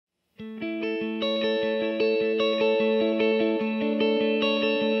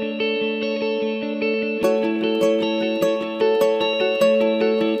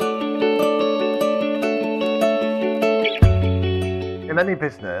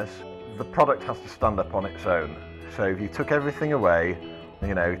business, the product has to stand up on its own. So if you took everything away,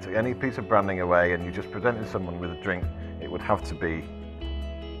 you know, took any piece of branding away and you just presented someone with a drink, it would have to be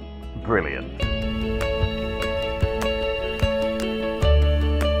brilliant.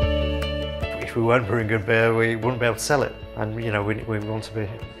 If we weren't brewing good beer, we wouldn't be able to sell it. And you know, we want to be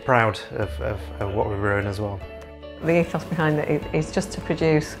proud of what we're brewing as well. The ethos behind it is just to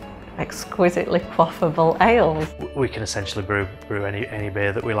produce exquisitely quaffable ales. We can essentially brew any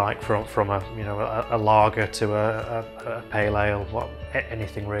beer that we like, from a lager to a pale ale,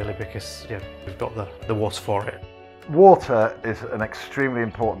 anything really, because we've got the water for it. Water is an extremely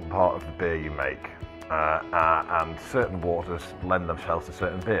important part of the beer you make, and certain waters lend themselves to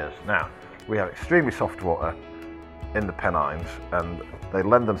certain beers. Now, we have extremely soft water in the Pennines, and they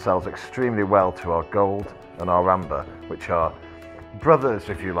lend themselves extremely well to our gold and our amber, which are brothers,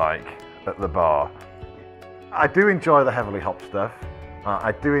 if you like, at the bar. I do enjoy the heavily hopped stuff.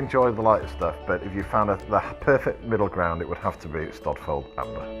 I do enjoy the lighter stuff, but if you found the perfect middle ground, it would have to be Stod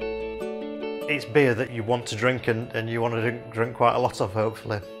Amber. It's beer that you want to drink, and you want to drink quite a lot of,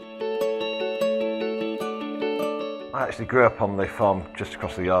 hopefully. I actually grew up on the farm just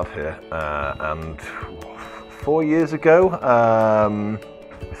across the yard here, and 4 years ago,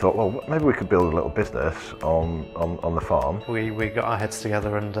 we thought, well, maybe we could build a little business on the farm. We got our heads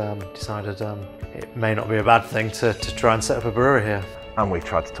together and decided it may not be a bad thing to try and set up a brewery here. And we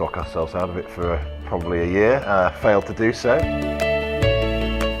tried to talk ourselves out of it for probably a year, failed to do so.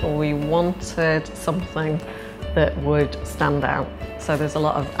 We wanted something that would stand out. So there's a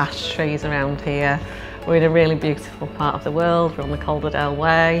lot of ash trees around here. We're in a really beautiful part of the world, we're on the Calderdale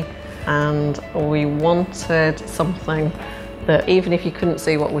Way, and we wanted something that even if you couldn't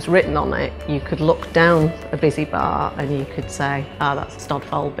see what was written on it, you could look down a busy bar and you could say, that's Stod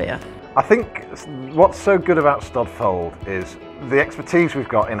beer. I think what's so good about Stod is the expertise we've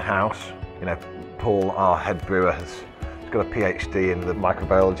got in-house. You know, Paul, our head brewer, has got a PhD in the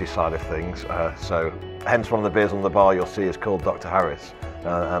microbiology side of things, so hence one of the beers on the bar you'll see is called Dr. Harris,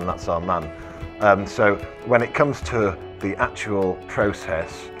 and that's our man. So when it comes to the actual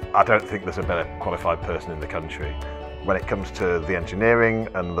process, I don't think there's a better qualified person in the country. When it comes to the engineering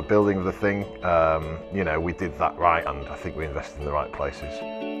and the building of the thing, you know, we did that right, and I think we invested in the right places.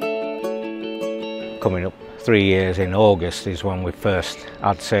 Coming up 3 years in August is when we first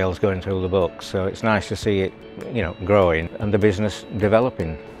had sales going through the books, so it's nice to see it, you know, growing and the business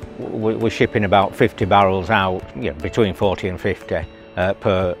developing. We're shipping about 50 barrels out, between 40 and 50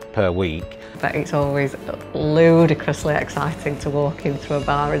 per week. But it's always ludicrously exciting to walk into a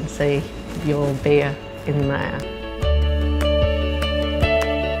bar and see your beer in there.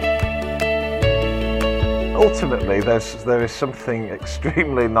 Ultimately, there is something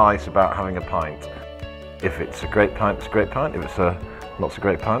extremely nice about having a pint. If it's a great pint, it's a great pint. If it's not so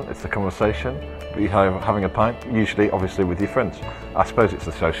great pint, it's the conversation. But having a pint, usually, obviously, with your friends. I suppose it's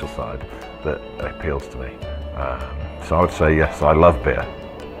the social side that appeals to me. So I would say yes, I love beer.